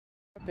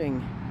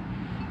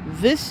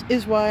This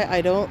is why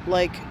I don't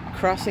like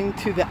crossing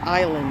to the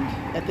island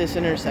at this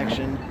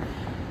intersection.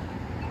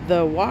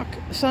 The walk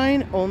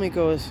sign only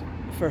goes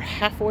for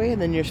halfway,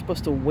 and then you're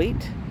supposed to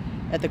wait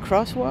at the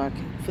crosswalk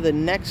for the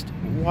next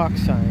walk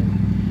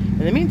sign.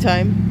 In the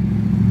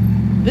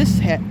meantime, this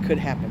could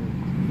happen.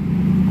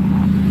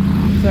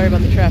 Sorry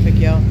about the traffic,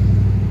 y'all.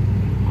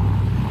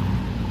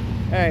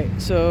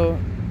 Alright, so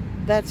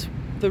that's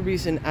the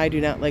reason I do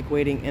not like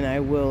waiting, and I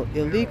will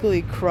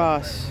illegally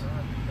cross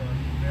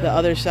the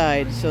other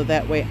side so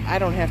that way I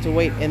don't have to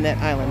wait in that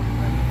island.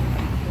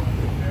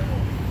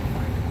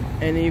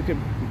 And you could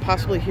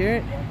possibly hear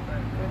it.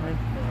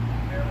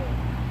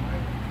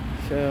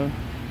 So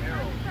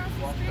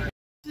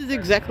this is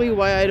exactly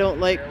why I don't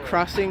like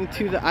crossing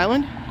to the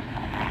island.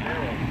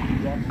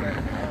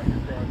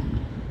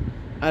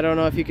 I don't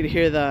know if you could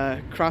hear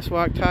the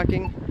crosswalk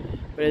talking,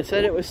 but it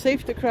said it was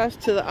safe to cross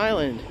to the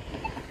island.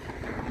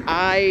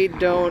 I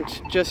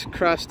don't just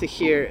cross to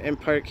here and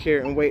park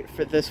here and wait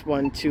for this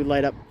one to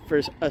light up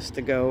for us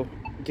to go,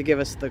 to give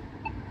us the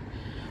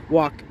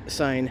walk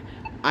sign.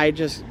 I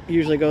just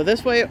usually go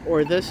this way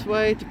or this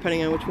way,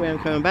 depending on which way I'm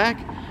coming back,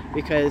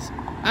 because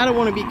I don't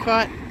want to be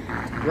caught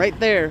right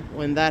there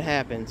when that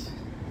happens.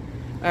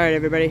 Alright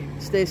everybody,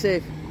 stay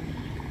safe,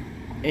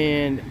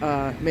 and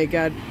may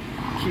God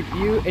keep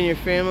you and your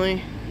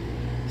family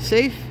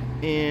safe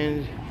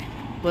and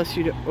bless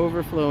you to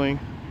overflowing.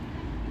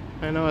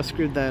 I know I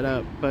screwed that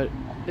up, but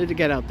it did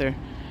get out there.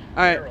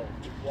 Alright,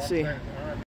 see.